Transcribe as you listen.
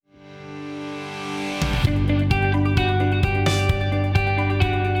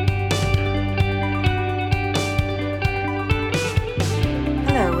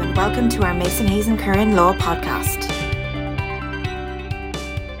welcome to our Mason Hayes and Curran Law Podcast.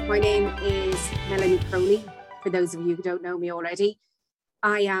 My name is Melanie Crowley. For those of you who don't know me already,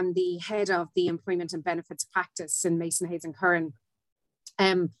 I am the head of the Employment and Benefits Practice in Mason Hayes and Curran.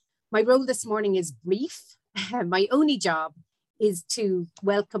 My role this morning is brief. My only job is to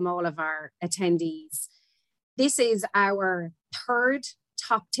welcome all of our attendees. This is our third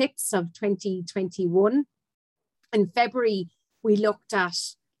top tips of 2021. In February, we looked at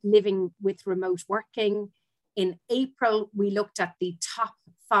living with remote working. In April, we looked at the top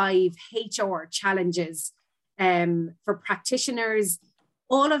 5 HR challenges for practitioners.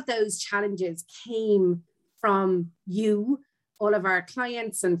 All of those challenges came from you, all of our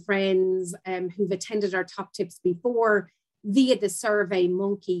clients and friends who've attended our top tips before via the Survey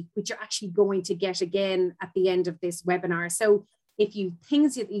Monkey, which you're actually going to get again at the end of this webinar. So if you have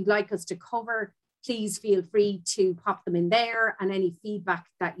things that you'd like us to cover, please feel free to pop them in there, and any feedback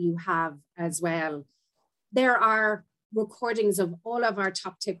that you have as well. There are recordings of all of our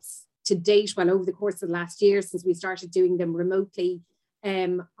top tips to date, well, over the course of the last year since we started doing them remotely,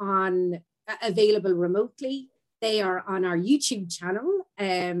 available remotely. They are on our YouTube channel,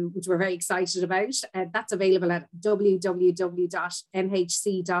 which we're very excited about. That's available at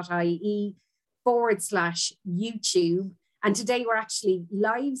www.mhc.ie/YouTube. And today we're actually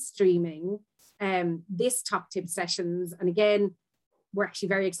live streaming this top tip sessions. And again, we're actually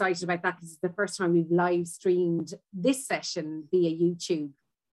very excited about that because it's the first time we've live streamed this session via YouTube.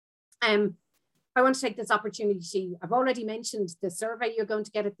 I want to take this opportunity. I've already mentioned the survey you're going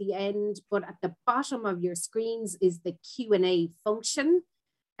to get at the end, but at the bottom of your screens is the Q&A function.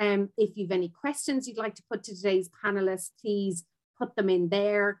 If you've any questions you'd like to put to today's panelists, please put them in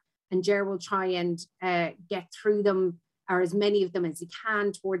there, and Ger will try and get through them, or as many of them as he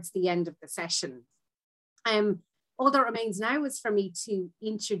can, towards the end of the session. All that remains now is for me to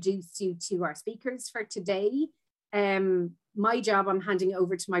introduce you to our speakers for today. My job, I'm handing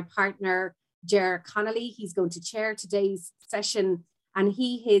over to my partner, Ger Connolly. He's going to chair today's session, and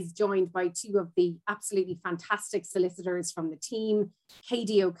he is joined by 2 of the absolutely fantastic solicitors from the team,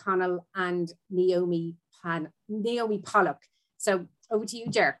 Katie O'Connell and Naomi Pollock. So over to you,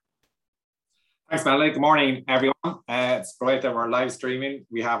 Ger. Thanks, Melanie. Good morning, everyone. It's great that we're live streaming.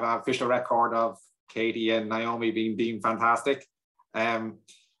 We have an official record of Katie and Naomi being fantastic.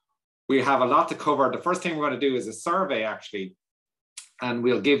 We have a lot to cover. The first thing we're going to do is a survey, actually, and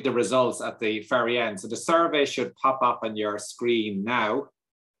we'll give the results at the very end. So the survey should pop up on your screen now,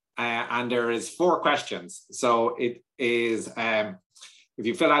 and there is 4 questions. So it is, if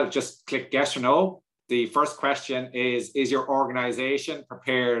you fill out, just click yes or no. The first question is your organization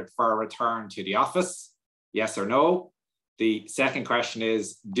prepared for a return to the office? Yes or no. The second question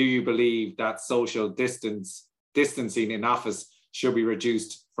is, do you believe that social distancing in office should be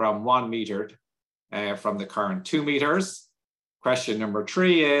reduced from 1 meter from the current 2 meters? Question number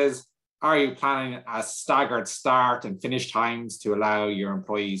 3 is, are you planning a staggered start and finish times to allow your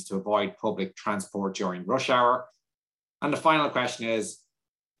employees to avoid public transport during rush hour? And the final question is,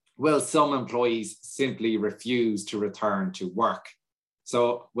 will some employees simply refuse to return to work?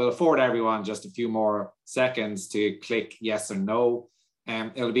 So we'll afford everyone just a few more seconds to click yes or no.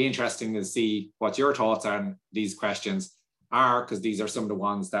 It'll be interesting to see what your thoughts on these questions are, because these are some of the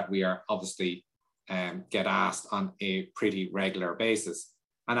ones that we are obviously get asked on a pretty regular basis.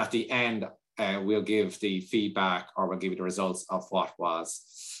 And at the end, we'll give the feedback, or we'll give you the results of what was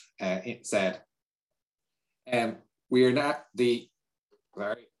said. We are not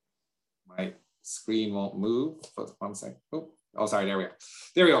sorry, my screen won't move. Hold 1 second. Oh, sorry, there we are.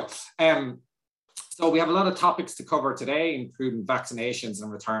 There we go. So we have a lot of topics to cover today, including vaccinations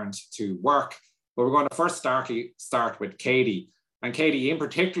and returns to work. But we're going to first start with Katie. And Katie, in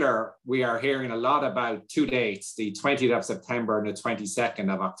particular, we are hearing a lot about 2 dates, the 20th of September and the 22nd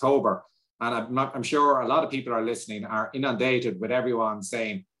of October. And I'm sure a lot of people are listening are inundated with everyone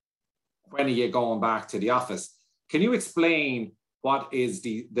saying, when are you going back to the office? Can you explain what is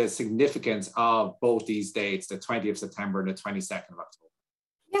the significance of both these dates, the 20th of September and the 22nd of October?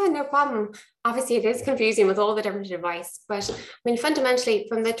 Yeah, no problem. Obviously, it is confusing with all the different advice, but I mean, fundamentally,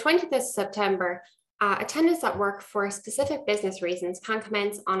 from the 20th of September, attendance at work for specific business reasons can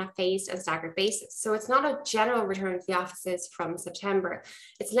commence on a phased and staggered basis. So it's not a general return to the offices from September.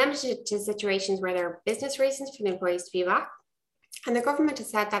 It's limited to situations where there are business reasons for the employees to be back. And the government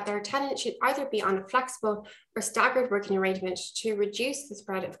has said that their attendance should either be on a flexible or staggered working arrangement to reduce the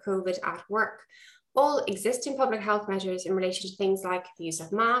spread of COVID at work. All existing public health measures in relation to things like the use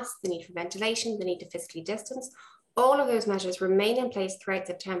of masks, the need for ventilation, the need to physically distance, all of those measures remain in place throughout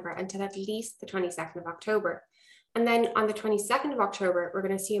September until at least the 22nd of October. And then on the 22nd of October, we're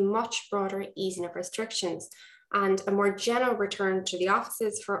going to see a much broader easing of restrictions and a more general return to the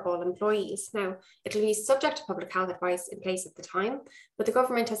offices for all employees. Now, it'll be subject to public health advice in place at the time, but the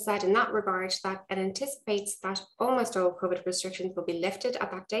government has said in that regard that it anticipates that almost all COVID restrictions will be lifted at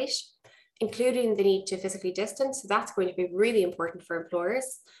that date, including the need to physically distance. So that's going to be really important for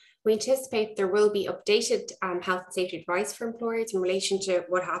employers. We anticipate there will be updated health and safety advice for employers in relation to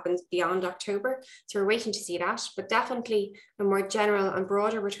what happens beyond October. So we're waiting to see that, but definitely a more general and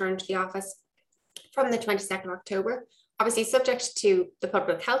broader return to the office from the 22nd of October, obviously subject to the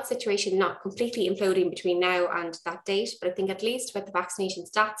public health situation not completely imploding between now and that date. But I think at least with the vaccination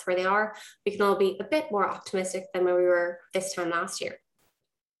stats where they are, we can all be a bit more optimistic than where we were this time last year.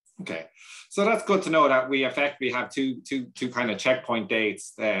 Okay, so that's good to know that we effectively have two kind of checkpoint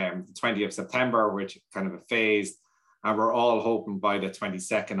dates, the 20th of September, which is kind of a phase, and we're all hoping by the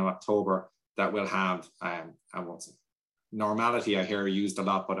 22nd of October that we'll have, I won't say normality, I hear used a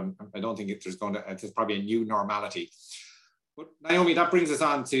lot, but I don't think there's probably a new normality. But Naomi, that brings us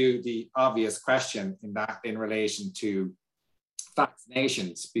on to the obvious question in relation to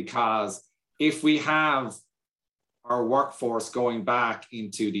vaccinations, because if we have our workforce going back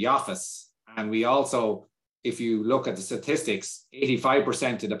into the office, and we also, if you look at the statistics,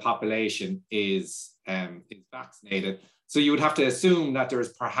 85% of the population is vaccinated. So you would have to assume that there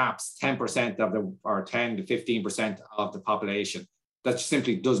is perhaps 10% or 10 to 15% of the population that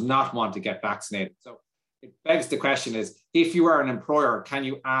simply does not want to get vaccinated. So it begs the question is, if you are an employer, can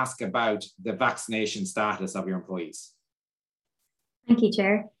you ask about the vaccination status of your employees? Thank you,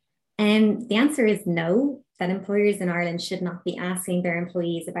 Chair. The answer is no, that employers in Ireland should not be asking their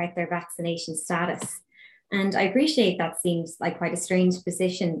employees about their vaccination status. And I appreciate that seems like quite a strange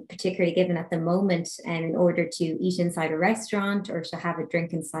position, particularly given at the moment, in order to eat inside a restaurant or to have a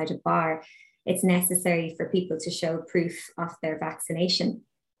drink inside a bar, it's necessary for people to show proof of their vaccination.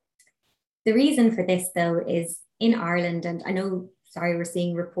 The reason for this, though, is in Ireland, and I know, we're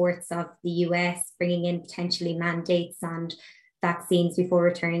seeing reports of the US bringing in potentially mandates and vaccines before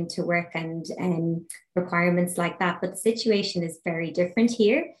returning to work and requirements like that, but the situation is very different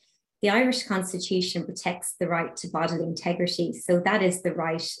here. The Irish Constitution protects the right to bodily integrity. So that is the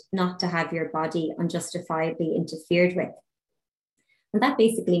right not to have your body unjustifiably interfered with. And that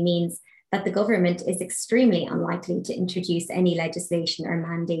basically means that the government is extremely unlikely to introduce any legislation or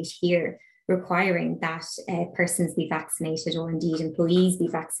mandate here requiring that persons be vaccinated, or indeed employees be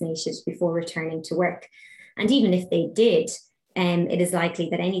vaccinated before returning to work. And even if they did, it is likely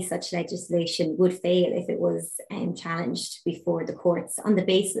that any such legislation would fail if it was challenged before the courts on the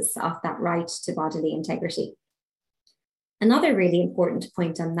basis of that right to bodily integrity. Another really important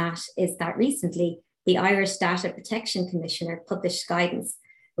point on that is that recently the Irish Data Protection Commissioner published guidance,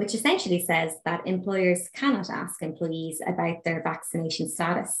 which essentially says that employers cannot ask employees about their vaccination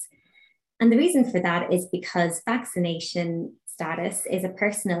status. And the reason for that is because vaccination status is a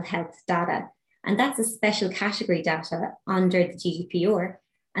personal health data, and that's a special category data under the GDPR.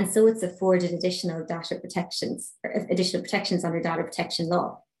 And so it's afforded additional data protections, or additional protections under data protection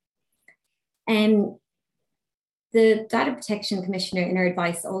law. The Data Protection Commissioner in her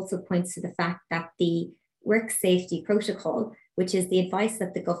advice also points to the fact that the work safety protocol, which is the advice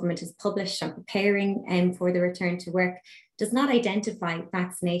that the government has published on preparing for the return to work, does not identify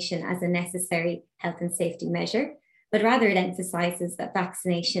vaccination as a necessary health and safety measure, but rather it emphasizes that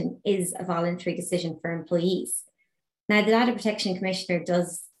vaccination is a voluntary decision for employees. Now, the Data Protection Commissioner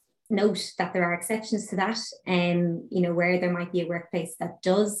does note that there are exceptions to that, where there might be a workplace that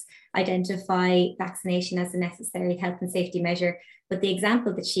does identify vaccination as a necessary health and safety measure. But the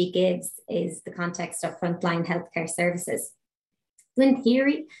example that she gives is the context of frontline healthcare services. So in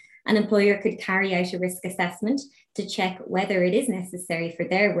theory, an employer could carry out a risk assessment to check whether it is necessary for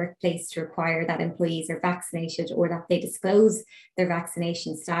their workplace to require that employees are vaccinated or that they disclose their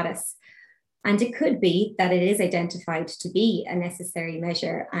vaccination status. And it could be that it is identified to be a necessary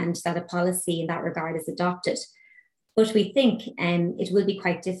measure and that a policy in that regard is adopted. But we think it will be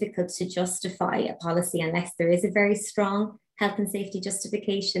quite difficult to justify a policy unless there is a very strong health and safety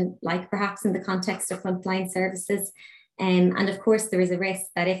justification, like perhaps in the context of frontline services. And of course, there is a risk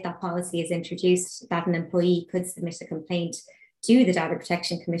that if that policy is introduced, that an employee could submit a complaint to the Data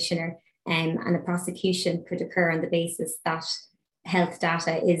Protection Commissioner, and a prosecution could occur on the basis that health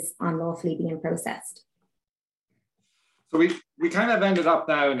data is unlawfully being processed. So we kind of ended up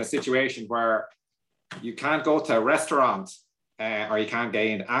now in a situation where you can't go to a restaurant or you can't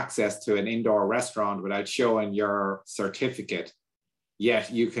gain access to an indoor restaurant without showing your certificate.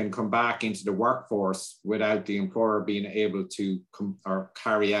 Yet you can come back into the workforce without the employer being able to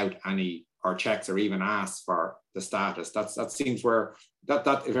carry out any checks or even ask for the status. That seems where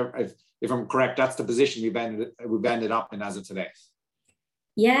that if I'm correct, that's the position we've ended up in as of today.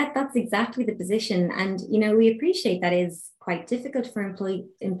 Yeah, that's exactly the position. And, we appreciate that is quite difficult for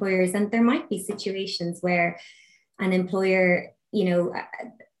employers. And there might be situations where an employer,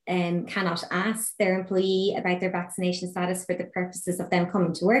 cannot ask their employee about their vaccination status for the purposes of them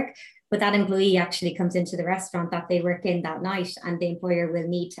coming to work. But that employee actually comes into the restaurant that they work in that night, and the employer will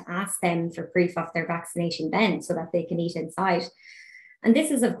need to ask them for proof of their vaccination then so that they can eat inside. And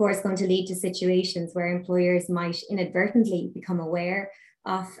this is, of course, going to lead to situations where employers might inadvertently become aware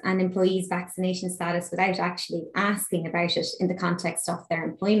of an employee's vaccination status without actually asking about it in the context of their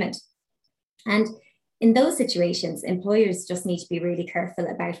employment. And in those situations, employers just need to be really careful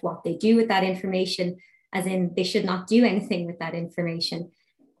about what they do with that information, as in they should not do anything with that information.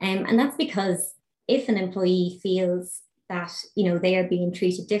 And that's because if an employee feels that they are being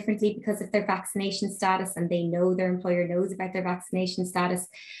treated differently because of their vaccination status, and they know their employer knows about their vaccination status,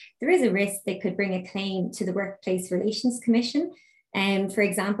 there is a risk they could bring a claim to the Workplace Relations Commission. For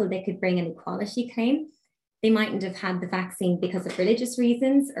example, they could bring an equality claim. They mightn't have had the vaccine because of religious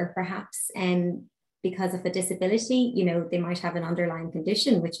reasons, or perhaps because of a disability. They might have an underlying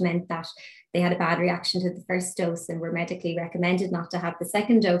condition which meant that they had a bad reaction to the first dose and were medically recommended not to have the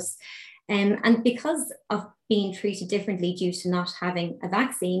second dose. And because of being treated differently due to not having a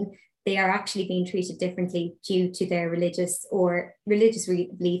vaccine, they are actually being treated differently due to their religious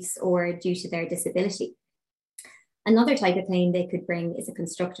beliefs or due to their disability. Another type of claim they could bring is a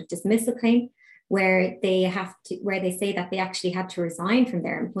constructive dismissal claim, where they say that they actually had to resign from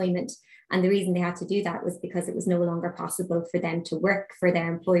their employment. And the reason they had to do that was because it was no longer possible for them to work for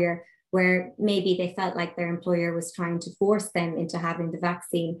their employer, where maybe they felt like their employer was trying to force them into having the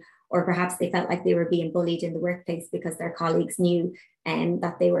vaccine, or perhaps they felt like they were being bullied in the workplace because their colleagues knew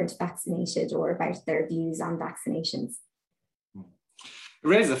that they weren't vaccinated, or about their views on vaccinations. It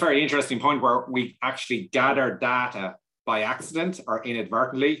raises a very interesting point where we actually gather data by accident or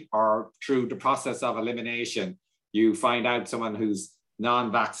inadvertently, or through the process of elimination. You find out someone who's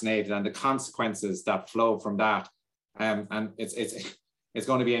non-vaccinated and the consequences that flow from that. And it's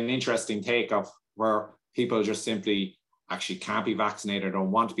going to be an interesting take of where people just simply actually can't be vaccinated or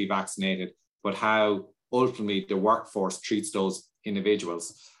want to be vaccinated, but how ultimately the workforce treats those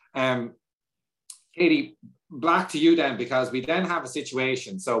individuals. Katie, back to you then, because we then have a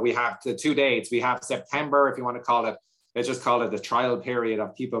situation. So we have the 2 dates. We have September, if you want to call it, let's just call it the trial period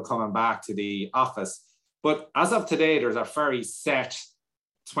of people coming back to the office. But as of today, there's a very set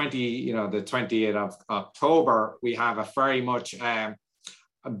the 20th of October. We have a very much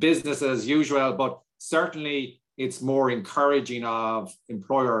business as usual, but certainly it's more encouraging of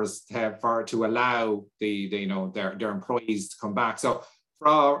employers to allow their employees to come back. So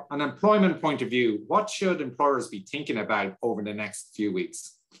from an employment point of view, what should employers be thinking about over the next few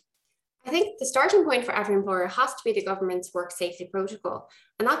weeks? I think the starting point for every employer has to be the government's work safety protocol.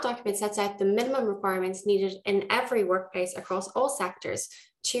 And that document sets out the minimum requirements needed in every workplace across all sectors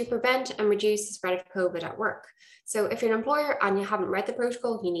to prevent and reduce the spread of COVID at work. So if you're an employer and you haven't read the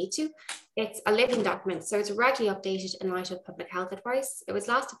protocol, you need to. It's a living document, so it's regularly updated in light of public health advice. It was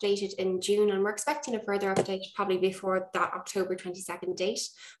last updated in June, and we're expecting a further update probably before that October 22nd date.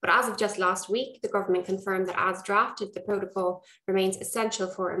 But as of just last week, the government confirmed that as drafted, the protocol remains essential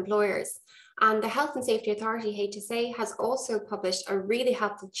for employers. And the Health and Safety Authority, hate to say, has also published a really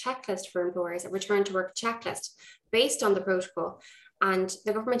helpful checklist for employers, a return to work checklist based on the protocol. And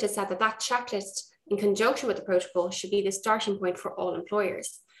the government has said that that checklist, in conjunction with the protocol, should be the starting point for all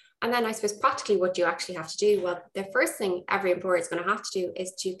employers. And then I suppose practically what do you actually have to do? Well, the first thing every employer is going to have to do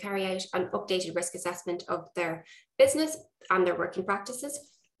is to carry out an updated risk assessment of their business and their working practices.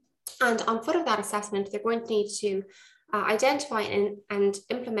 And on foot of that assessment, they're going to need to identify and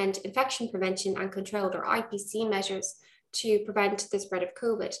implement infection prevention and control, or IPC measures, to prevent the spread of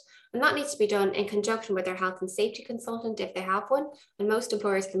COVID. And that needs to be done in conjunction with their health and safety consultant if they have one. And most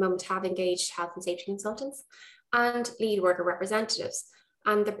employers at the moment have engaged health and safety consultants and lead worker representatives.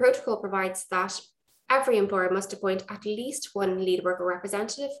 And the protocol provides that every employer must appoint at least one lead worker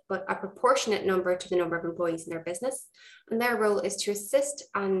representative, but a proportionate number to the number of employees in their business. And their role is to assist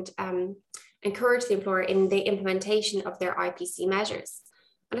and encourage the employer in the implementation of their IPC measures.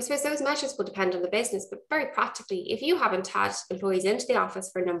 And I suppose those measures will depend on the business, but very practically, if you haven't had employees into the office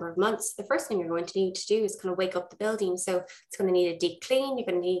for a number of months, the first thing you're going to need to do is kind of wake up the building. So it's going to need a deep clean. You're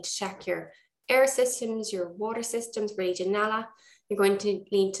going to need to check your air systems, your water systems, Legionella. You're going to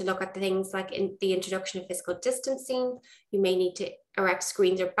need to look at the things like the introduction of physical distancing. You may need to erect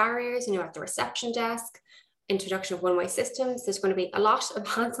screens or barriers, at the reception desk. introduction of one-way systems. There's going to be a lot of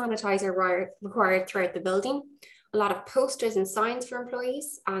hand sanitizer required throughout the building, a lot of posters and signs for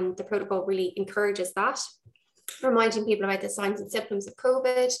employees, and the protocol really encourages that, reminding people about the signs and symptoms of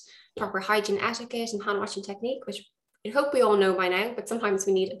COVID, proper hygiene etiquette and hand washing technique, which I hope we all know by now, but sometimes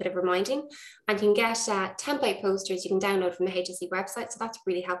we need a bit of reminding. And you can get template posters you can download from the HSE website, so that's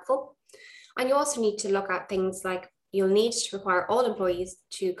really helpful. And you also need to look at things like you'll need to require all employees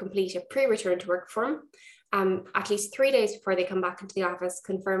to complete a pre-return to work form at least 3 days before they come back into the office,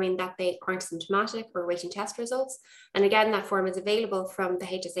 confirming that they aren't symptomatic or awaiting test results. And again, that form is available from the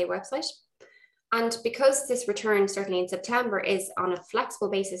HSA website. And because this return, certainly in September, is on a flexible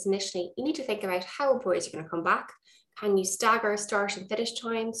basis initially, you need to think about how employees are going to come back. Can you stagger start and finish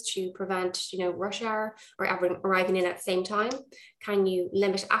times to prevent, rush hour or everyone arriving in at the same time? Can you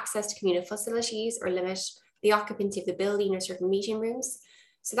limit access to communal facilities or limit the occupancy of the building or certain meeting rooms?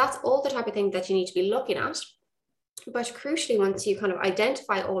 So that's all the type of thing that you need to be looking at. But crucially, once you kind of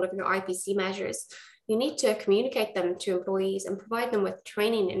identify all of your IPC measures, you need to communicate them to employees and provide them with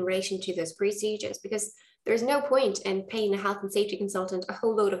training in relation to those procedures, because there's no point in paying a health and safety consultant a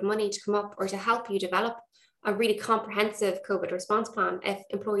whole load of money to come up or to help you develop a really comprehensive COVID response plan if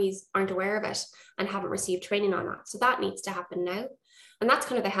employees aren't aware of it and haven't received training on that. So that needs to happen now. And that's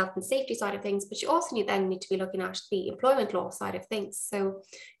kind of the health and safety side of things, but you also need to be looking at the employment law side of things. So,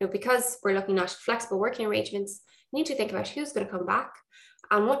 because we're looking at flexible working arrangements, you need to think about who's going to come back,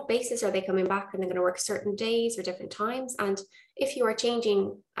 on what basis are they coming back, and they're going to work certain days or different times. And if you are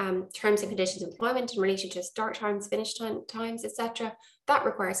changing terms and conditions of employment in relation to start times, finish times, etc., that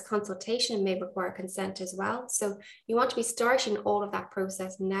requires consultation and may require consent as well. So you want to be starting all of that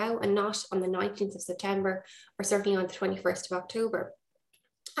process now and not on the 19th of September or certainly on the 21st of October.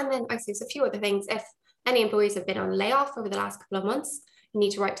 And then I suppose a few other things. If any employees have been on layoff over the last couple of months, you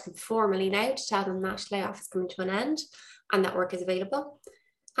need to write to them formally now to tell them that layoff is coming to an end and that work is available.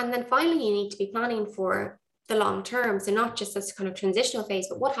 And then finally, you need to be planning for the long term. So not just this kind of transitional phase,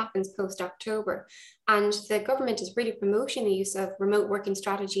 but what happens post-October. And the government is really promoting the use of remote working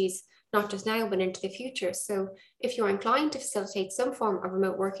strategies, not just now, but into the future. So if you're inclined to facilitate some form of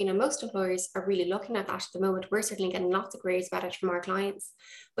remote working, and most employers are really looking at that at the moment, we're certainly getting lots of queries about it from our clients.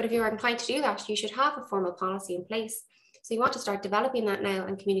 But if you're inclined to do that, you should have a formal policy in place. So you want to start developing that now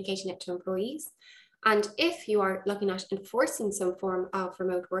and communicating it to employees. And if you are looking at enforcing some form of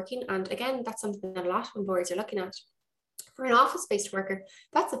remote working, and again, that's something that a lot of employers are looking at, for an office-based worker,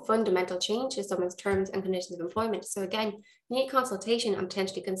 that's a fundamental change to someone's terms and conditions of employment. So again, you need consultation and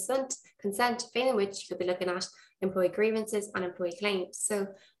potentially consent, failing which you could be looking at employee grievances and employee claims. So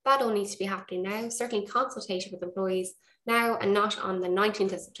that all needs to be happening now, certainly consultation with employees now and not on the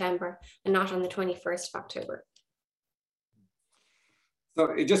 19th of September and not on the 21st of October. So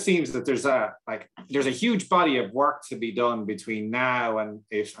it just seems that there's a huge body of work to be done between now and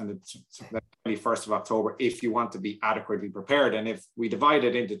the 21st of October if you want to be adequately prepared. And if we divide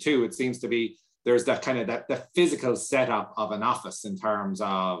it into two, it seems to be there's that kind of the physical setup of an office in terms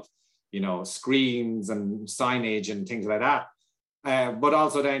of screens and signage and things like that. But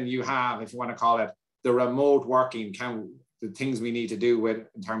also then you have, if you want to call it, the remote working, the things we need to do with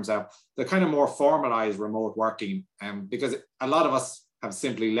in terms of the kind of more formalized remote working, because a lot of us have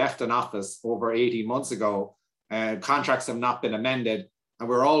simply left an office over 18 months ago. Contracts have not been amended, and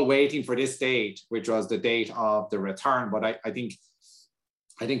we're all waiting for this date, which was the date of the return. But I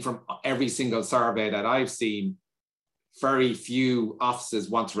think from every single survey that I've seen, very few offices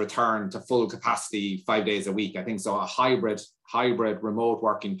want to return to full capacity 5 days a week. I think so. A hybrid remote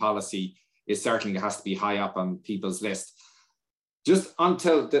working policy is certainly has to be high up on people's list. Just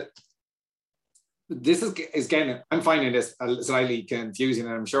until this is again, I'm finding this slightly confusing,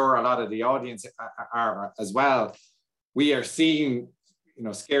 and I'm sure a lot of the audience are as well. We are seeing,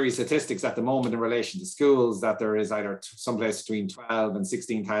 scary statistics at the moment in relation to schools, that there is either someplace between 12 and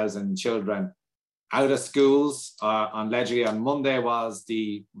 16,000 children out of schools. Allegedly on Monday was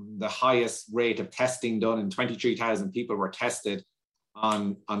the highest rate of testing done, and 23,000 people were tested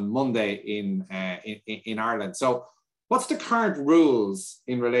on Monday in Ireland. So what's the current rules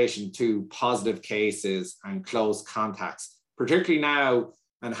in relation to positive cases and close contacts, particularly now,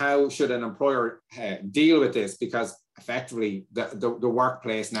 and how should an employer deal with this? Because effectively the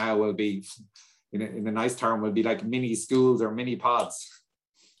workplace now will be, in a nice term, will be like mini schools or mini pods.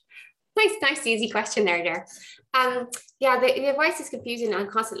 Nice, easy question there. Yeah, the advice is confusing and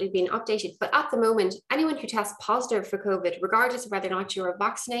constantly being updated. But at the moment, anyone who tests positive for COVID, regardless of whether or not you're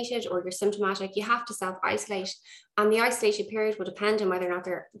vaccinated or you're symptomatic, you have to self-isolate. And the isolation period will depend on whether or not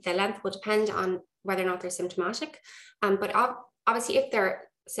the length will depend on whether or not they're symptomatic. But obviously, if they're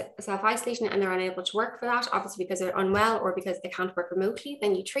self-isolation and they're unable to work for that, obviously because they're unwell or because they can't work remotely,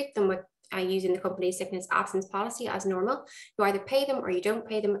 then you treat them with using the company's sickness absence policy as normal. You either pay them or you don't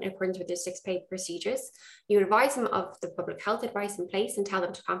pay them in accordance with their 6 pay procedures. You advise them of the public health advice in place and tell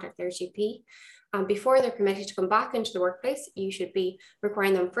them to contact their GP. Before they're permitted to come back into the workplace, you should be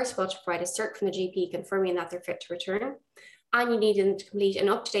requiring them, first of all, to provide a cert from the GP confirming that they're fit to return. And you need them to complete an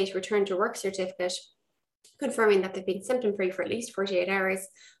up-to-date return to work certificate confirming that they've been symptom-free for at least 48 hours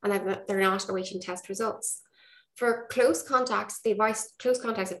and that they're not awaiting test results. For close contacts, the advice close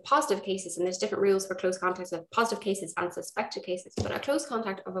contacts of positive cases, and there's different rules for close contacts of positive cases and suspected cases, but a close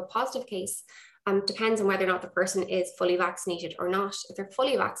contact of a positive case depends on whether or not the person is fully vaccinated or not. If they're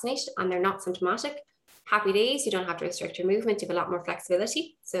fully vaccinated and they're not symptomatic, happy days, you don't have to restrict your movement, you have a lot more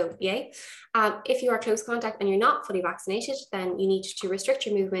flexibility, so yay. If you are close contact and you're not fully vaccinated, then you need to restrict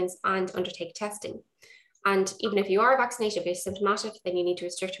your movements and undertake testing. And even if you are vaccinated, if you're symptomatic, then you need to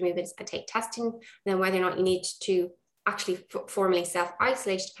restrict your movements and take testing. And then whether or not you need to actually formally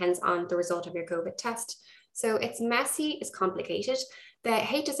self-isolate depends on the result of your COVID test. So it's messy, it's complicated. The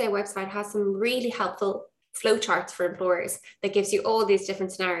HSA website has some really helpful flowcharts for employers that gives you all these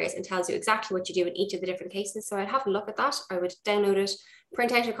different scenarios and tells you exactly what you do in each of the different cases. So I'd have a look at that. I would download it,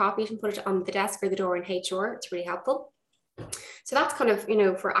 print out a copy and put it on the desk or the door in HR. It's really helpful. So that's kind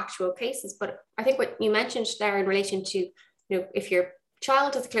of, for actual cases. But I think what you mentioned there in relation to, if your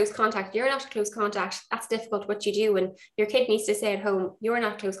child is a close contact, you're not a close contact, that's difficult what you do. And your kid needs to stay at home, you're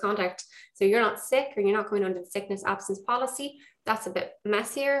not close contact. So you're not sick or you're not coming under the sickness absence policy. That's a bit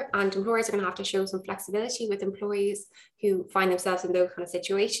messier, and employers are going to have to show some flexibility with employees who find themselves in those kind of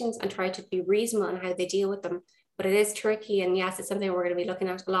situations and try to be reasonable in how they deal with them. But it is tricky. And yes, it's something we're going to be looking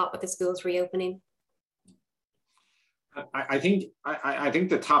at a lot with the schools reopening. I think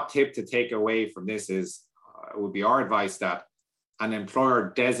the top tip to take away from this is would be our advice that an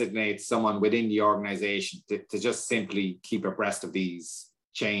employer designates someone within the organization to just simply keep abreast of these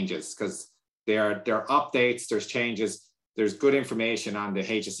changes, because there are updates, there's changes, there's good information on the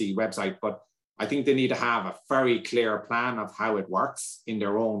HSE website, but I think they need to have a very clear plan of how it works in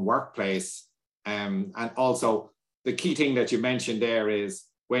their own workplace. And also the key thing that you mentioned there is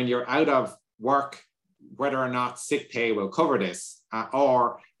when you're out of work, whether or not sick pay will cover this,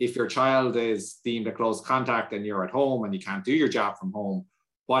 or if your child is deemed a close contact and you're at home and you can't do your job from home,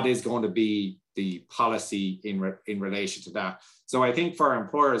 what is going to be the policy in relation to that? So I think for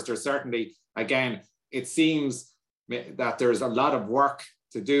employers, there's certainly, again, it seems that there's a lot of work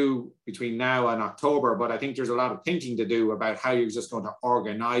to do between now and October, but I think there's a lot of thinking to do about how you're just going to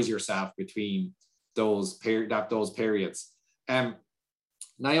organize yourself between those periods.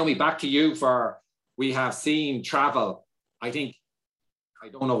 Naomi, back to you we have seen travel. I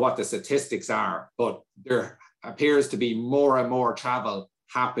don't know what the statistics are, but there appears to be more and more travel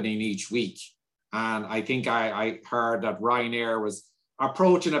happening each week. And I think I heard that Ryanair was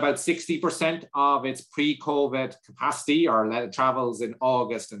approaching about 60% of its pre-COVID capacity, or travels in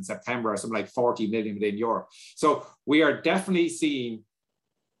August and September, something like 40 million within Europe. So we are definitely seeing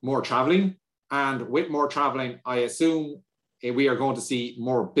more traveling. And with more traveling, I assume we are going to see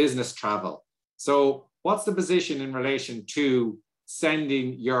more business travel. So what's the position in relation to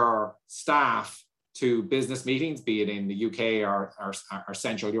sending your staff to business meetings, be it in the UK or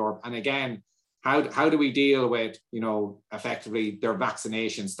Central Europe? And again, how do we deal with, effectively their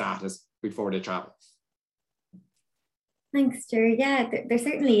vaccination status before they travel? Thanks, Ger. Yeah, there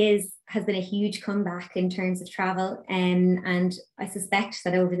certainly has been a huge comeback in terms of travel. And I suspect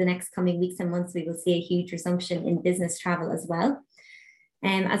that over the next coming weeks and months, we will see a huge resumption in business travel as well.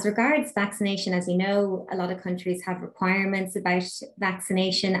 As regards vaccination, as you know, a lot of countries have requirements about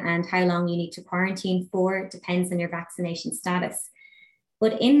vaccination, and how long you need to quarantine for depends on your vaccination status.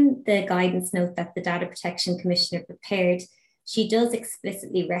 But in the guidance note that the Data Protection Commissioner prepared, she does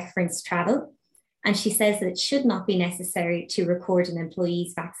explicitly reference travel, and she says that it should not be necessary to record an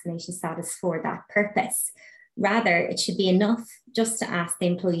employee's vaccination status for that purpose. Rather, it should be enough just to ask the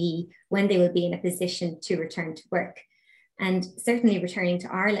employee when they will be in a position to return to work. And certainly returning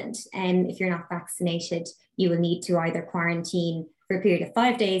to Ireland, if you're not vaccinated, you will need to either quarantine for a period of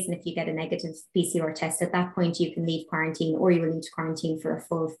 5 days. And if you get a negative PCR test at that point, you can leave quarantine, or you will need to quarantine for a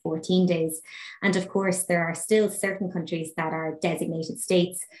full 14 days. And of course, there are still certain countries that are designated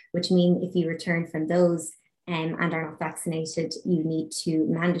states, which mean if you return from those and are not vaccinated, you need to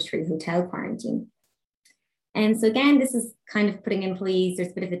mandatory hotel quarantine. And so again, this is kind of putting employees,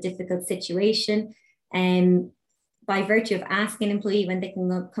 there's a bit of a difficult situation. By virtue of asking an employee when they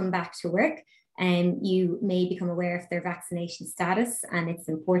can come back to work, you may become aware of their vaccination status, and it's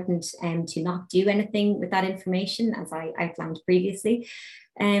important to not do anything with that information, as I outlined previously.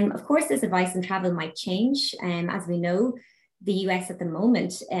 Of course, this advice on travel might change. As we know, the US at the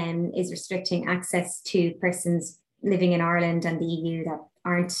moment is restricting access to persons living in Ireland and the EU that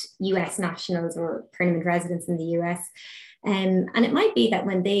aren't US nationals or permanent residents in the US. And it might be that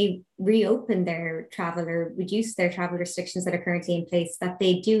when they reopen their travel or reduce their travel restrictions that are currently in place, that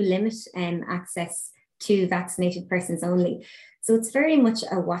they do limit access to vaccinated persons only. So it's very much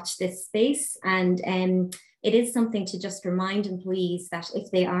a watch this space. And it is something to just remind employees that if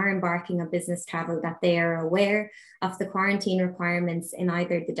they are embarking on business travel, that they are aware of the quarantine requirements in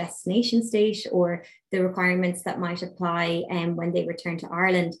either the destination state or the requirements that might apply when they return to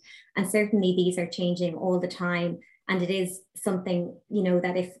Ireland. And certainly these are changing all the time. And it is something, you know,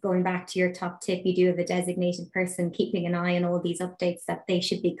 that if going back to your top tip, you do have a designated person keeping an eye on all these updates, that they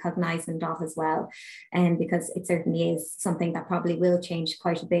should be cognizant of as well. Because it certainly is something that probably will change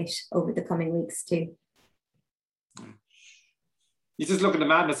quite a bit over the coming weeks too. You just look at the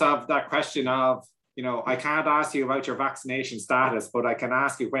madness of that question of, you know, I can't ask you about your vaccination status, but I can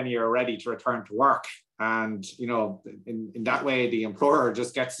ask you when you're ready to return to work. And, you know, in that way, the employer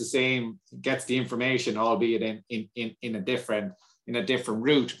just gets the information, albeit in a different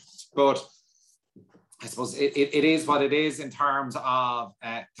route. But I suppose it is what it is in terms of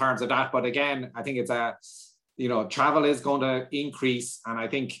that. But again, I think it's you know, travel is going to increase. And I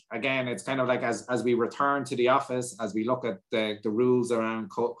think, again, it's kind of like as we return to the office, as we look at the rules around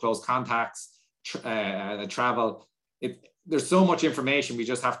close contacts, travel, there's so much information we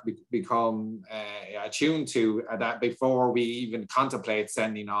just have to become attuned to that before we even contemplate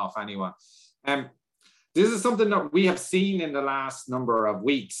sending off anyone. This is something that we have seen in the last number of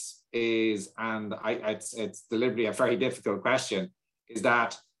weeks it's deliberately a very difficult question, is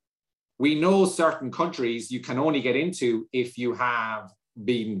that we know certain countries you can only get into if you have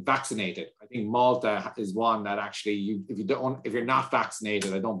been vaccinated. I think Malta is one that actually, if you're not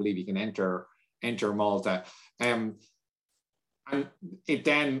vaccinated, I don't believe you can enter Malta. And it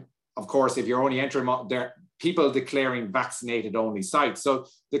then, of course, if you're only entering, there are people declaring vaccinated only sites. So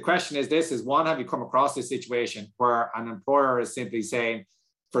the question is this, one, have you come across this situation where an employer is simply saying,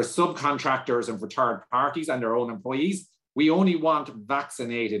 for subcontractors and for third parties and their own employees, we only want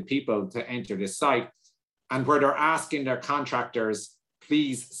vaccinated people to enter this site, and where they're asking their contractors,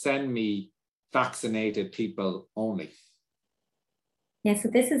 please send me vaccinated people only? Yeah, so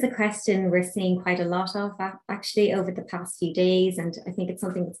this is a question we're seeing quite a lot of actually over the past few days. And I think it's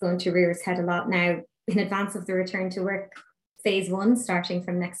something that's going to rear its head a lot now in advance of the return to work phase 1, starting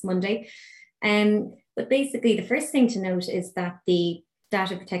from next Monday. But basically, the first thing to note is that the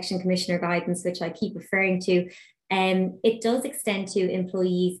Data Protection Commissioner guidance, which I keep referring to, it does extend to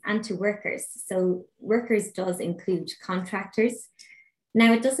employees and to workers. So workers does include contractors.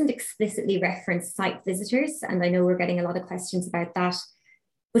 Now, it doesn't explicitly reference site visitors, and I know we're getting a lot of questions about that,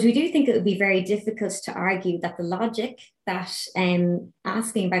 but we do think it would be very difficult to argue that the logic that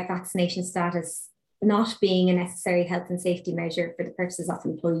asking about vaccination status not being a necessary health and safety measure for the purposes of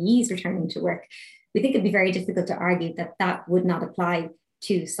employees returning to work, we think it'd be very difficult to argue that that would not apply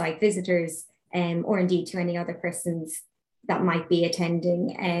to site visitors or indeed to any other persons that might be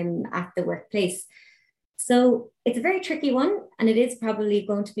attending at the workplace. So it's a very tricky one, and it is probably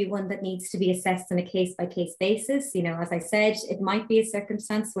going to be one that needs to be assessed on a case-by-case basis. You know, as I said, it might be a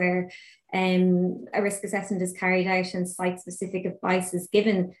circumstance where a risk assessment is carried out and site-specific advice is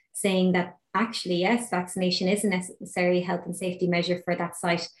given, saying that actually, yes, vaccination is a necessary health and safety measure for that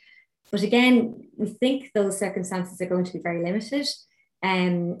site. But again, we think those circumstances are going to be very limited,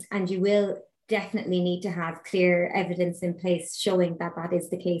 and you will definitely need to have clear evidence in place showing that that is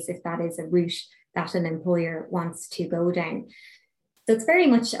the case if that is a route that an employer wants to go down. So it's very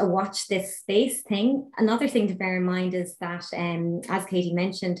much a watch this space thing. Another thing to bear in mind is that, as Katie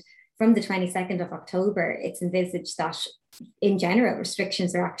mentioned, from the 22nd of October, it's envisaged that in general,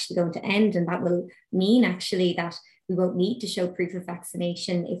 restrictions are actually going to end, and that will mean actually that we won't need to show proof of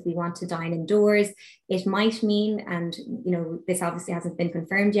vaccination if we want to dine indoors. It might mean, and you know, this obviously hasn't been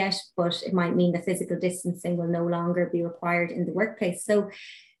confirmed yet, but it might mean that physical distancing will no longer be required in the workplace. So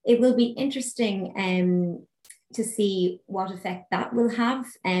it will be interesting to see what effect that will have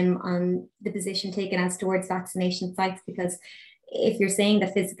on the position taken as towards vaccination sites, because if you're saying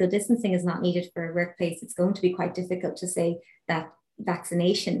that physical distancing is not needed for a workplace, it's going to be quite difficult to say that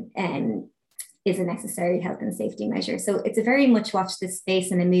vaccination is a necessary health and safety measure. So it's a very much watch this space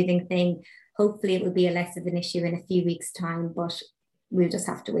and a moving thing. Hopefully it will be a less of an issue in a few weeks' time, but we'll just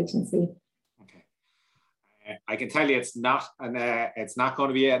have to wait and see. I can tell you it's not going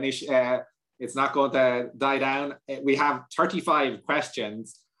to be an issue. It's not going to die down. We have 35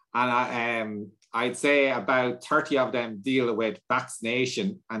 questions, and I'd say about 30 of them deal with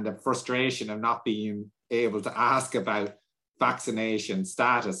vaccination and the frustration of not being able to ask about vaccination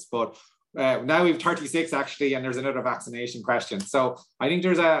status. But now we have 36 actually, and there's another vaccination question. So I think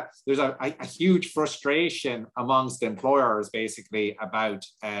there's a huge frustration amongst employers basically about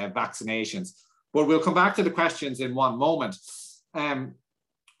vaccinations. But we'll come back to the questions in one moment.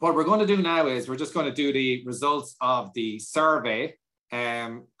 What we're going to do now is we're just going to do the results of the survey,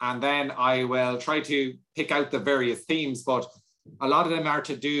 and then I will try to pick out the various themes, but a lot of them are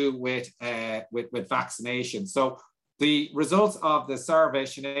to do with vaccination. So the results of the survey,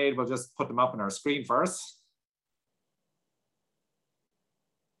 Sinead, we'll just put them up on our screen first.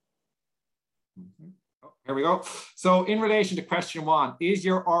 Oh, here we go. So in relation to question 1, is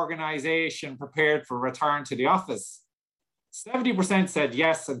your organization prepared for return to the office? 70% said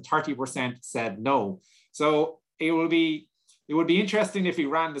yes and 30% said no. So it would be interesting if we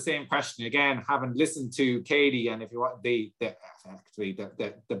ran the same question again, having listened to Katie, and if you want the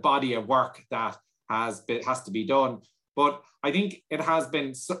body of work that has to be done. But I think it has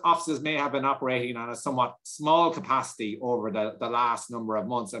been, offices may have been operating on a somewhat small capacity over the last number of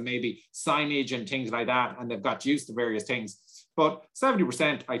months, and maybe signage and things like that, and they've got used to various things. But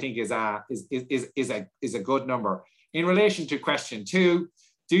 70% I think is a good number. In relation to question 2,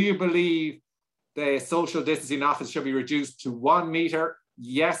 do you believe the social distancing office should be reduced to 1 meter?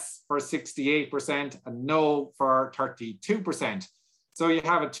 Yes for 68% and no for 32%. So you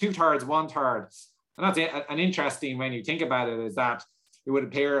have a 2/3, 1/3. And that's an interesting, when you think about it, is that it would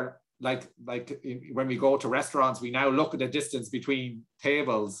appear like when we go to restaurants, we now look at the distance between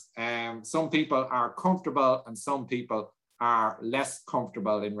tables. Some people are comfortable and some people are less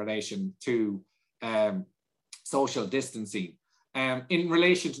comfortable in relation to social distancing. In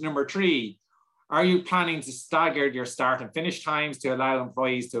relation to number 3, are you planning to stagger your start and finish times to allow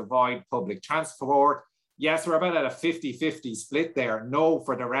employees to avoid public transport? Yes, we're about at a 50-50 split there, no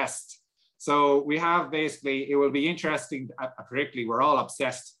for the rest. So we have basically, it will be interesting, particularly we're all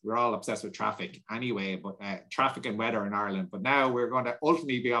obsessed with traffic anyway, but traffic and weather in Ireland. But now we're going to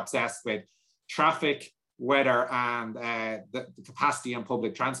ultimately be obsessed with traffic, weather, and the capacity on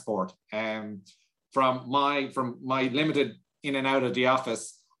public transport. From my limited in and out of the office,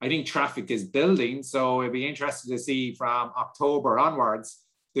 I think traffic is building. So it'd be interesting to see from October onwards,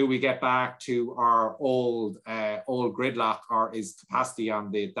 do we get back to our old gridlock, or is capacity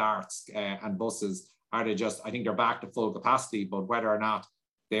on the darts and buses, are they just, I think they're back to full capacity, but whether or not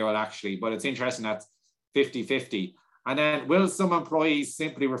they will actually, but it's interesting that's 50-50. And then will some employees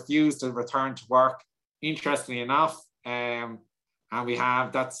simply refuse to return to work? Interestingly enough, and we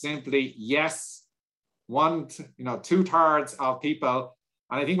have that simply yes, 2/3 of people.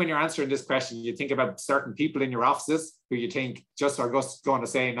 And I think when you're answering this question, you think about certain people in your offices who you think just are just going to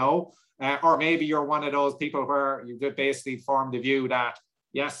say no. Or maybe you're one of those people where you basically form the view that,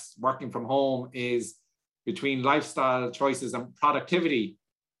 yes, working from home is between lifestyle choices and productivity.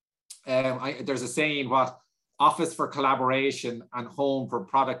 There's a saying, what, office for collaboration and home for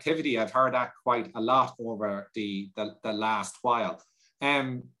productivity. I've heard that quite a lot over the last while.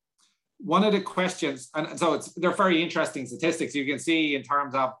 One of the questions, and so they're very interesting statistics. You can see in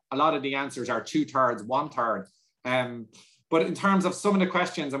terms of a lot of the answers are 2/3, 1/3. But in terms of some of the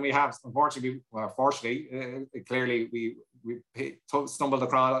questions, and we have, unfortunately, clearly we stumbled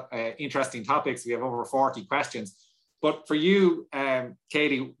across interesting topics. We have over 40 questions. But for you,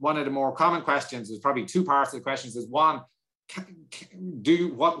 Katie, one of the more common questions is probably 2 parts of the questions. Is one,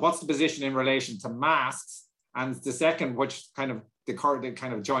 what's the position in relation to masks? And the second, which they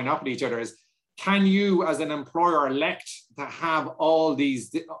kind of join up with each other, is can you as an employer elect to have all these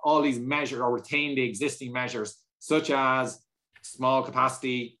measures or retain the existing measures, such as small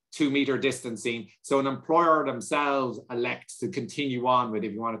capacity, 2 meter distancing? So an employer themselves elects to continue on with,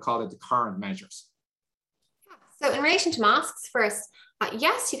 if you want to call it, the current measures. So in relation to masks first,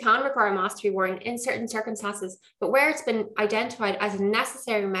 yes, you can require masks to be worn in certain circumstances, but where it's been identified as a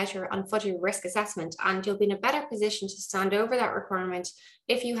necessary measure on footing risk assessment, and you'll be in a better position to stand over that requirement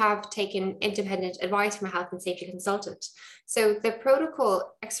if you have taken independent advice from a health and safety consultant. So the protocol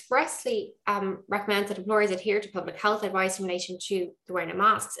expressly recommends that employers adhere to public health advice in relation to the wearing of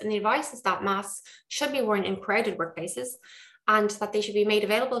masks, and the advice is that masks should be worn in crowded workplaces, and that they should be made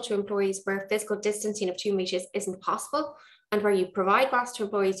available to employees where physical distancing of 2 meters isn't possible. And where you provide masks to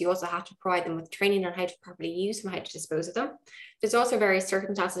employees, you also have to provide them with training on how to properly use them, how to dispose of them. There's also various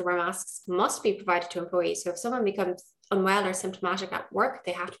circumstances where masks must be provided to employees. So if someone becomes unwell or symptomatic at work,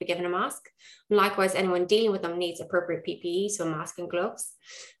 they have to be given a mask. And likewise, anyone dealing with them needs appropriate PPE, so mask and gloves.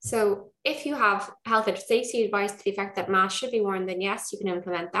 So if you have health and safety advice to the effect that masks should be worn, then yes, you can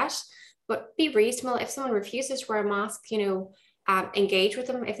implement that. But be reasonable. If someone refuses to wear a mask, engage with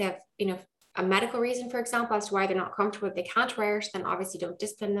them. If they have, a medical reason, for example, as to why they're not comfortable, if they can't wear it, then obviously don't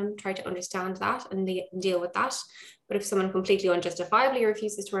discipline them. Try to understand that and deal with that. But if someone completely unjustifiably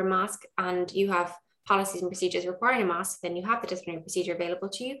refuses to wear a mask and you have policies and procedures requiring a mask, then you have the disciplinary procedure available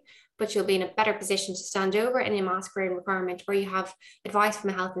to you, but you'll be in a better position to stand over any mask wearing requirement where you have advice from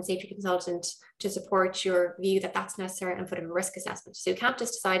a health and safety consultant to support your view that that's necessary and put in a risk assessment. So you can't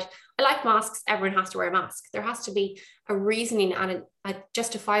just decide, I like masks, everyone has to wear a mask. There has to be a reasoning and a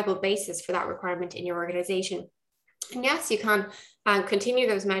justifiable basis for that requirement in your organization. And yes, you can continue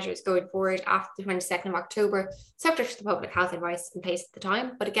those measures going forward after the 22nd of October, subject to the public health advice in place at the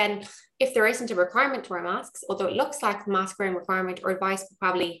time. But again, if there isn't a requirement to wear masks, although it looks like the mask wearing requirement or advice will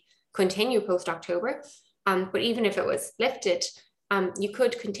probably continue post-October, but even if it was lifted, you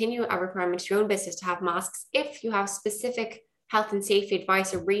could continue a requirement to your own business to have masks if you have specific health and safety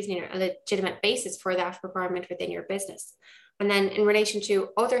advice or reasoning or a legitimate basis for that requirement within your business. And then in relation to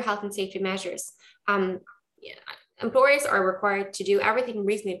other health and safety measures, employers are required to do everything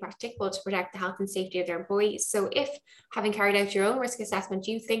reasonably practicable to protect the health and safety of their employees. So if, having carried out your own risk assessment,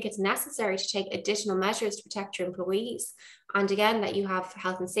 you think it's necessary to take additional measures to protect your employees, and again, that you have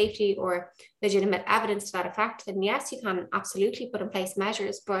health and safety or legitimate evidence to that effect, then yes, you can absolutely put in place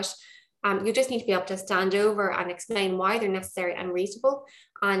measures, but you just need to be able to stand over and explain why they're necessary and reasonable.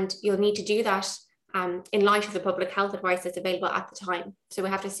 And you'll need to do that in light of the public health advice that's available at the time. So we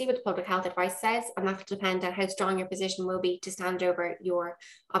have to see what the public health advice says, and that will depend on how strong your position will be to stand over your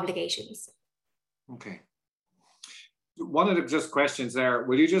obligations. Okay. One of the just questions there,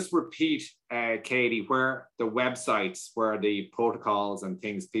 will you just repeat, Katie, where the websites, where the protocols and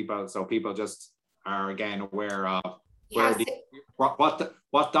things so people just are again aware of where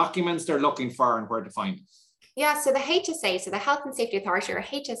what documents they're looking for and where to find them? Yeah, so the HSA, so the Health and Safety Authority, or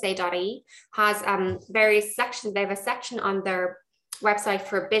HSA.ie, has various sections. They have a section on their website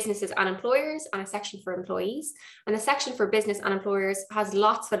for businesses and employers and a section for employees. And the section for business and employers has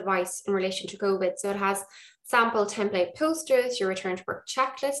lots of advice in relation to COVID. So it has sample template posters, your return to work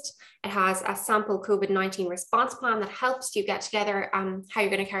checklist. It has a sample COVID-19 response plan that helps you get together how you're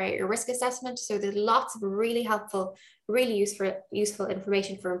going to carry out your risk assessment. So there's lots of really helpful, really useful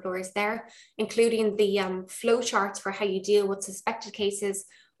information for employers there, including the flow charts for how you deal with suspected cases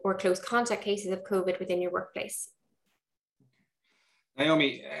or close contact cases of COVID within your workplace.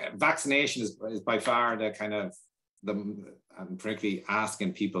 Naomi, vaccination is by far the kind of I'm frankly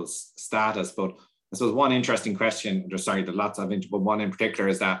asking people's status, but I suppose one interesting question, sorry, there are lots of, but one in particular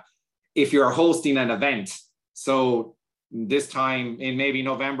is that if you're hosting an event, so this time in maybe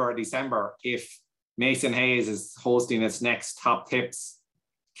November or December, if Mason Hayes is hosting its next Top Tips,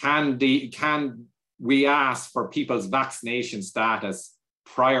 can we ask for people's vaccination status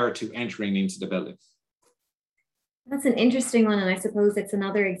prior to entering into the building? That's an interesting one, and I suppose it's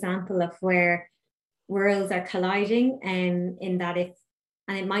another example of where worlds are colliding, in that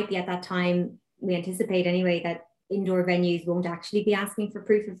and it might be at that time, we anticipate anyway, that indoor venues won't actually be asking for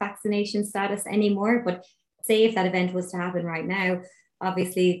proof of vaccination status anymore. But say if that event was to happen right now,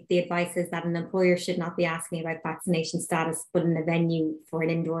 obviously the advice is that an employer should not be asking about vaccination status, but in a venue for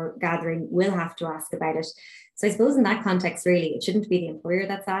an indoor gathering will have to ask about it. So I suppose in that context, really, it shouldn't be the employer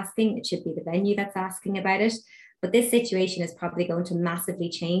that's asking, it should be the venue that's asking about it. But this situation is probably going to massively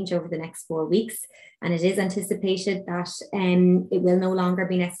change over the next 4 weeks. And it is anticipated that it will no longer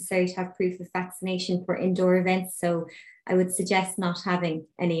be necessary to have proof of vaccination for indoor events. So I would suggest not having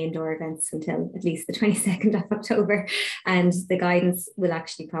any indoor events until at least the 22nd of October. And the guidance will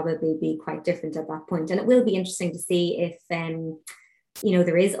actually probably be quite different at that point. And it will be interesting to see if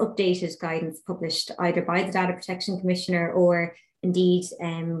there is updated guidance published either by the Data Protection Commissioner or indeed,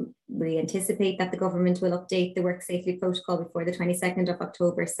 we anticipate that the government will update the work safety protocol before the 22nd of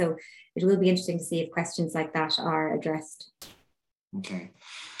October. So it will be interesting to see if questions like that are addressed. Okay.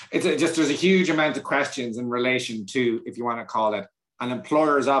 There's a huge amount of questions in relation to, if you want to call it, an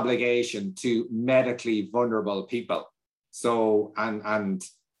employer's obligation to medically vulnerable people. So, and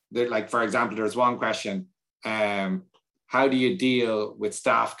like, for example, there's one question, how do you deal with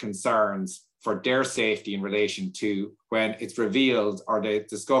staff concerns for their safety in relation to when it's revealed or they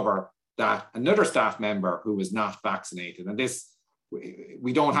discover that another staff member who is not vaccinated? And this,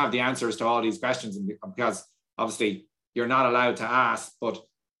 we don't have the answers to all these questions because obviously you're not allowed to ask, but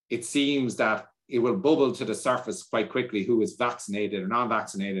it seems that it will bubble to the surface quite quickly who is vaccinated or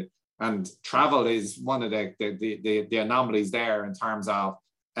non-vaccinated. And travel is one of the anomalies there in terms of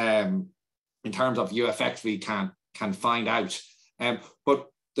you effectively can find out. But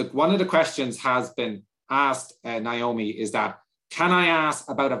one of the questions has been asked, Naomi, is that, can I ask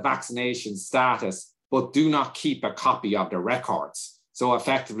about a vaccination status, but do not keep a copy of the records? So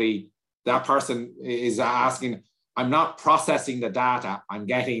effectively, that person is asking, I'm not processing the data, I'm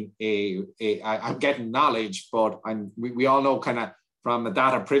getting I'm getting knowledge, but we all know kind of from a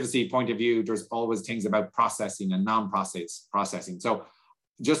data privacy point of view, there's always things about processing and non-processing. So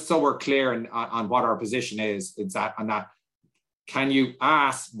just so we're clear on what our position is, it's that on that, can you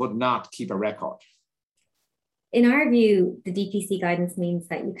ask but not keep a record? In our view, the DPC guidance means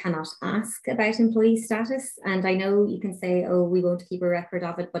that you cannot ask about employee status. And I know you can say, oh, we won't keep a record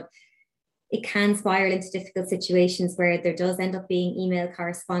of it, but it can spiral into difficult situations where there does end up being email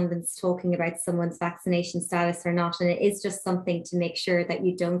correspondence talking about someone's vaccination status or not. And it is just something to make sure that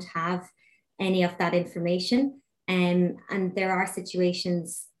you don't have any of that information. And there are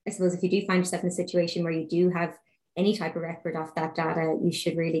situations, I suppose, if you do find yourself in a situation where you do have any type of record of that data, you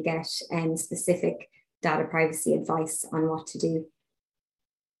should really get specific data privacy advice on what to do.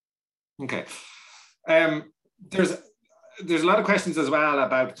 Okay. There's a lot of questions as well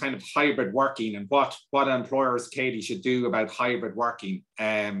about kind of hybrid working and what employers, Katie, should do about hybrid working.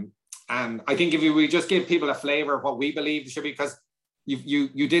 And I think if we just give people a flavor of what we believe it should be, because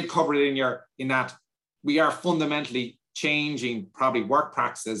you did cover it in that we are fundamentally changing probably work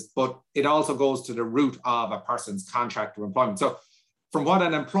practices, but it also goes to the root of a person's contract or employment. So from what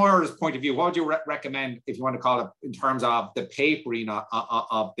an employer's point of view, what would you recommend, if you want to call it, in terms of the papering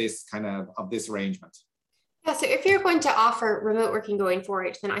of this this arrangement? Yeah, so if you're going to offer remote working going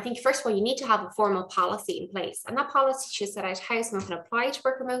forward, then I think first of all, you need to have a formal policy in place. And that policy should set out how someone can apply to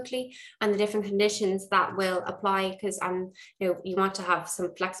work remotely and the different conditions that will apply, because you want to have some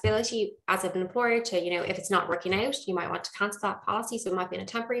flexibility as an employer to, if it's not working out, you might want to cancel that policy. So it might be on a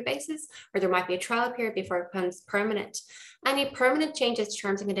temporary basis, or there might be a trial period before it becomes permanent. Any permanent changes to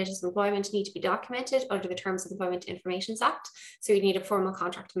terms and conditions of employment need to be documented under the Terms of Employment Information Act. So you need a formal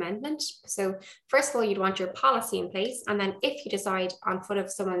contract amendment. So first of all, you'd want your policy in place. And then if you decide on foot of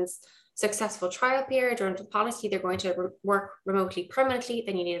someone's successful trial period or under the policy, they're going to work remotely permanently,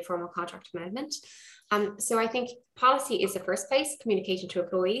 then you need a formal contract amendment. So I think policy is the first place, communication to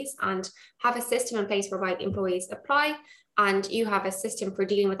employees, and have a system in place whereby employees apply, and you have a system for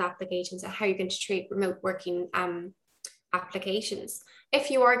dealing with applications and how you're going to treat remote working applications. If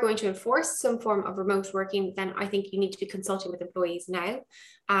you are going to enforce some form of remote working, then I think you need to be consulting with employees now,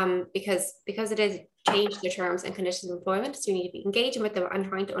 because it is changed the terms and conditions of employment. So you need to be engaging with them and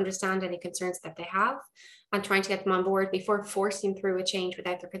trying to understand any concerns that they have and trying to get them on board before forcing through a change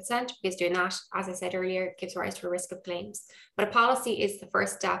without their consent, because doing that, as I said earlier, gives rise to a risk of claims. But a policy is the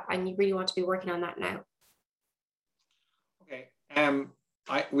first step, and you really want to be working on that now. Okay.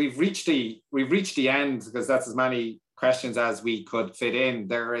 We've reached the end, because that's as many questions as we could fit in.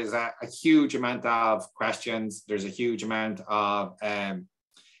 There is a huge amount of questions. There's a huge amount of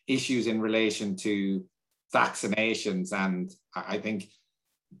issues in relation to vaccinations, and I think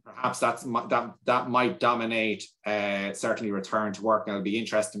perhaps that might dominate certainly return to work. And it'll be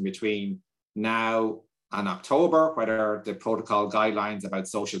interesting between now and October whether the protocol guidelines about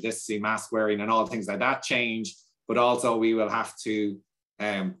social distancing, mask wearing, and all things like that change. But also we will have to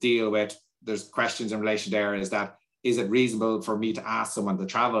deal with, there's questions in relation there, is it reasonable for me to ask someone to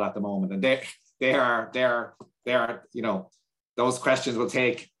travel at the moment? And they are, those questions will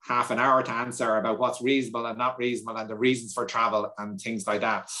take half an hour to answer about what's reasonable and not reasonable and the reasons for travel and things like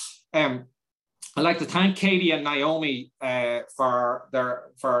that. I'd like to thank Katie and Naomi for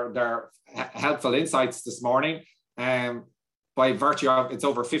their helpful insights this morning. By virtue of, it's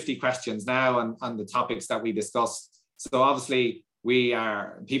over 50 questions now on the topics that we discussed. So obviously people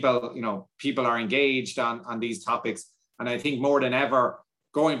are engaged on these topics. And I think more than ever,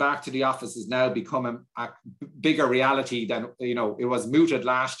 going back to the office is now becoming a bigger reality than, it was mooted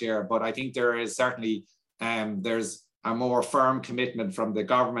last year. But I think there is certainly, there's a more firm commitment from the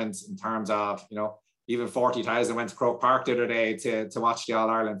government in terms of, even 40,000 went to Croke Park the other day to watch the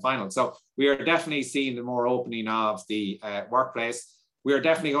All-Ireland final. So we are definitely seeing the more opening of the workplace. We are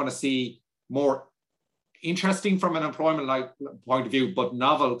definitely going to see more interesting from an employment point of view, but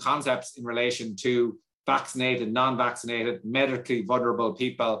novel concepts in relation to vaccinated, non-vaccinated, medically vulnerable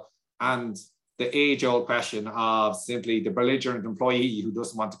people, and the age-old question of simply the belligerent employee who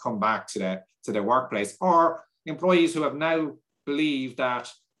doesn't want to come back to the workplace, or employees who have now believed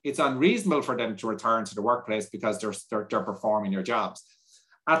that it's unreasonable for them to return to the workplace because they're performing their jobs.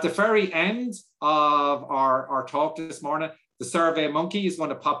 At the very end of our talk this morning, The Survey Monkey is going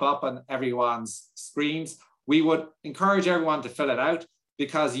to pop up on everyone's screens. We would encourage everyone to fill it out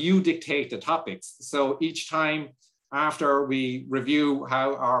because you dictate the topics. So each time after we review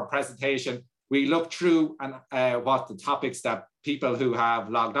how our presentation, we look through and what the topics that people who have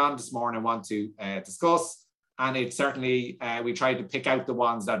logged on this morning want to discuss. And it certainly, we try to pick out the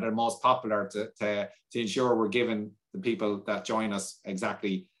ones that are most popular to ensure we're giving the people that join us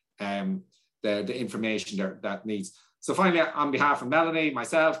exactly the information that needs. So finally, on behalf of Melanie,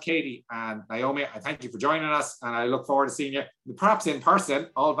 myself, Katie, and Naomi, I thank you for joining us, and I look forward to seeing you, perhaps in person,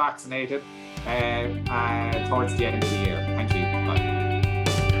 all vaccinated, towards the end of the year. Thank you. Bye.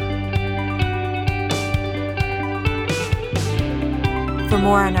 For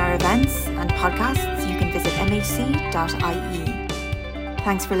more on our events and podcasts, you can visit mhc.ie.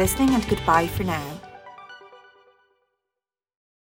 Thanks for listening and goodbye for now.